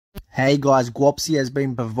Hey guys, Guapci has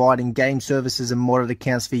been providing game services and modded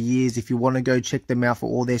accounts for years. If you want to go check them out for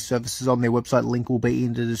all their services on their website, link will be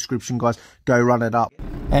in the description, guys. Go run it up.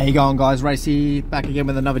 How you going, guys? Race here, back again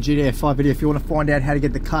with another GTA 5 video. If you want to find out how to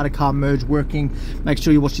get the car-to-car merge working, make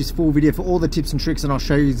sure you watch this full video for all the tips and tricks, and I'll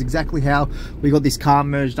show you exactly how we got this car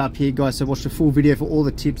merged up here, guys. So watch the full video for all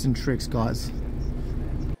the tips and tricks, guys.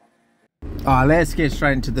 Alright, let's get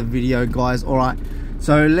straight into the video, guys. Alright,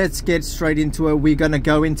 so let's get straight into it. We're going to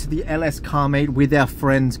go into the LS car meet with our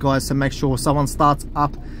friends, guys. So make sure someone starts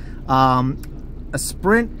up a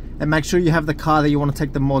sprint, and make sure you have the car that you want to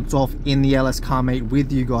take the mods off in the LS car meet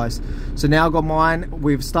with you guys. So now I've got mine,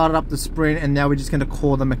 we've started up the sprint, and now we're just going to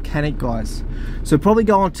call the mechanic, guys. So probably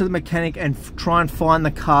go on to the mechanic and try and find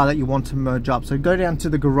the car that you want to merge up. So go down to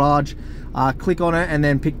the garage, click on it, and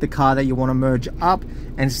then pick the car that you want to merge up,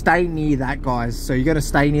 and stay near that, guys. So you're going to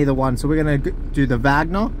stay near the one. So we're going to do the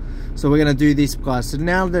Wagner. So we're going to do this, guys. So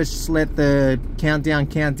now let's let the countdown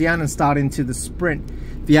and start into the sprint.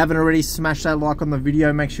 If you haven't already, smash that like on the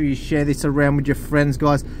video. Make sure you share this around with your friends,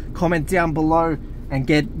 guys. Comment down below and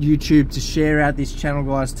get YouTube to share out this channel,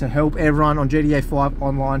 guys, to help everyone on GTA 5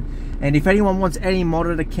 online. And if anyone wants any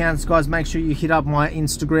modded accounts, guys, make sure you hit up my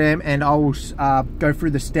Instagram, and I will go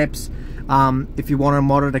through the steps. If you want a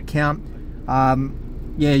modded account,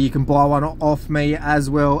 yeah, you can buy one off me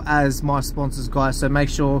as well as my sponsors, guys. So make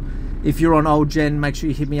sure, if you're on old gen, make sure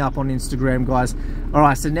you hit me up on Instagram, guys.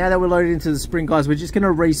 Alright, so now that we're loaded into the sprint, guys, we're just going to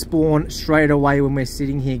respawn straight away when we're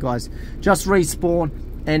sitting here, guys. Just respawn,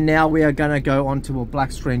 and now we are going to go onto a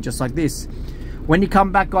black screen just like this. When you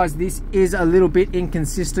come back, guys, this is a little bit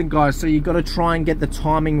inconsistent, guys, so you've got to try and get the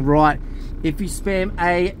timing right. If you spam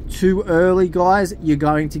A too early, guys, you're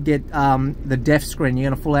going to get the death screen. You're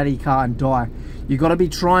going to fall out of your car and die. You've got to be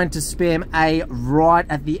trying to spam A right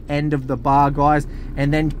at the end of the bar, guys,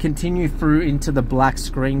 and then continue through into the black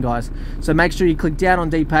screen, guys. So make sure you click down on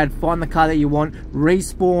D-pad, find the car that you want,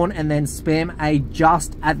 respawn, and then spam A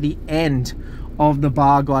just at the end of the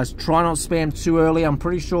bar, guys. Try not to spam too early. I'm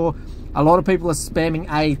pretty sure a lot of people are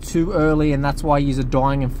spamming A too early, and that's why you're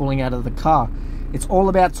dying and falling out of the car. It's all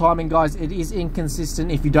about timing, guys. It is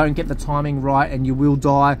inconsistent. If you don't get the timing right, and you will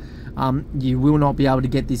die, you will not be able to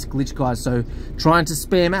get this glitch, guys. So trying to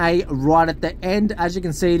spam A right at the end. As you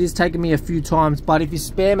can see, it is taking me a few times, but if you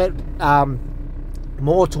spam it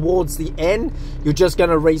more towards the end, you're just going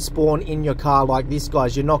to respawn in your car like this,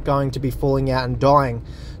 guys. You're not going to be falling out and dying.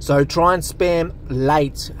 So try and spam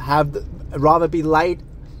late. Rather be late,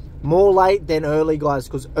 more late than early, guys,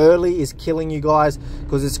 because early is killing you, guys,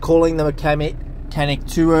 because it's calling the mechanic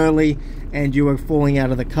too early and you are falling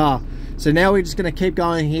out of the car. So now we're just going to keep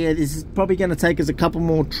going here. This is probably going to take us a couple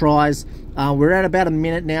more tries. We're at about a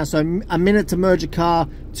minute now, so a minute to merge a car,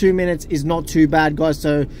 2 minutes is not too bad, guys.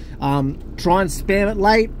 So try and spam it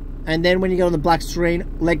late, and then when you get on the black screen,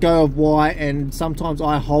 let go of Y, and sometimes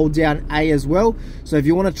I hold down A as well. So if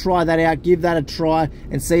you want to try that out, give that a try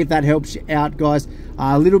and see if that helps you out, guys.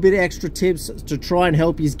 A little bit of extra tips to try and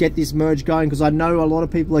help you get this merge going, because I know a lot of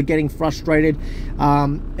people are getting frustrated.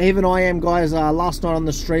 Even I am, guys. Last night on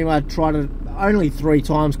the stream, I tried it only 3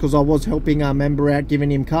 times because I was helping a member out,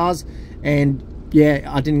 giving him cars, and yeah,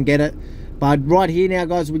 I didn't get it. But right here now,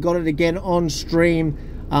 guys, we got it again on stream.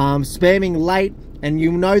 Spamming late, and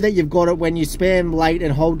you know that you've got it when you spam late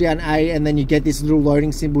and hold down A, and then you get this little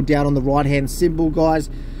loading symbol down on the right hand symbol, guys.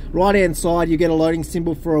 Right hand side, you get a loading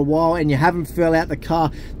symbol for a while and you haven't fell out the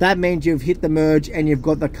car. That means you've hit the merge and you've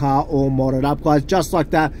got the car all modded up, guys. Just like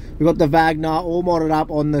that, we've got the Wagner all modded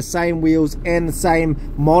up on the same wheels and the same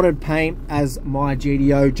modded paint as my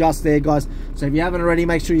GTO just there, guys. So if you haven't already,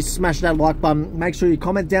 make sure you smash that like button. Make sure you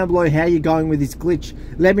comment down below how you're going with this glitch.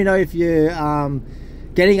 Let me know if you're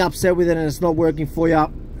getting upset with it and it's not working for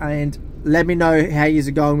you, and let me know how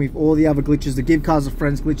you're going with all the other glitches, the give cars of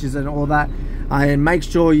friends glitches and all that. And make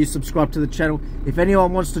sure you subscribe to the channel. If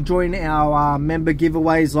anyone wants to join our member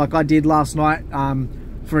giveaways like I did last night,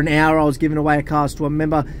 for an hour I was giving away cars to a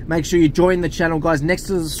member, make sure you join the channel, guys. Next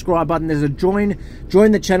to the subscribe button there's a join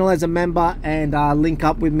the channel as a member, and link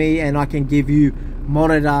up with me and I can give you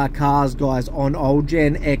modded cars, guys, on old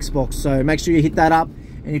gen Xbox. So make sure you hit that up,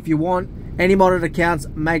 and if you want any modded accounts,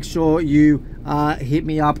 make sure you hit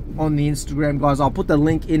me up on the Instagram, guys. I'll put the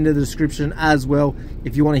link in the description as well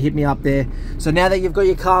if you want to hit me up there. So now that you've got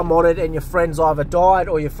your car modded and your friend's either died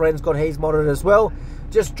or your friend's got his modded as well,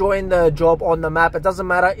 just join the job on the map. It doesn't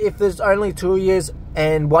matter if there's only 2 years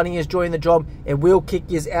and 1 year's joined the job, it will kick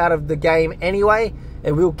you out of the game anyway.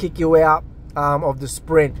 It will kick you out of the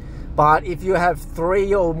sprint. But if you have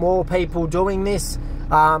 3 or more people doing this,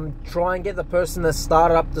 try and get the person that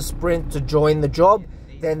started up the sprint to join the job.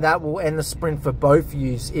 then that will end the sprint for both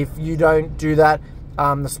yous. If you don't do that,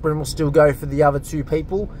 the sprint will still go for the other 2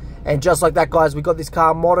 people. And just like that, guys, we got this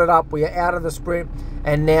car modded up. We are out of the sprint,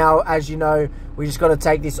 and now, as you know, we just got to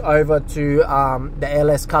take this over to the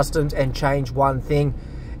LS Customs and change one thing.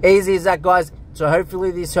 Easy as that, guys. So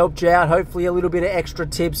hopefully this helped you out. Hopefully a little bit of extra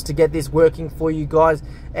tips to get this working for you guys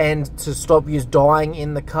and to stop you dying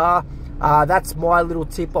in the car. That's my little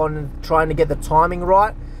tip on trying to get the timing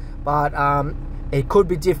right, but it could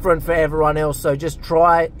be different for everyone else. So just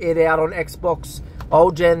try it out on Xbox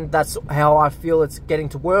old gen. That's how I feel it's getting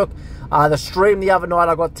to work. The stream the other night,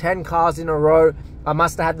 I got 10 cars in a row. I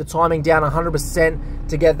must have had the timing down 100%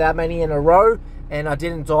 to get that many in a row, and I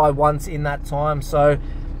didn't die once in that time. So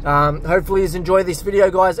hopefully you enjoy this video,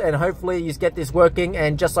 guys, and hopefully you get this working.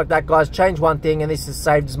 And just like that, guys, change one thing and this has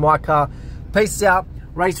saved my car. Peace out,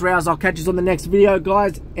 race rounds. I'll catch you on the next video,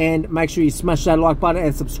 guys, and make sure you smash that like button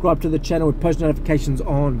and subscribe to the channel with post notifications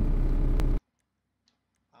on.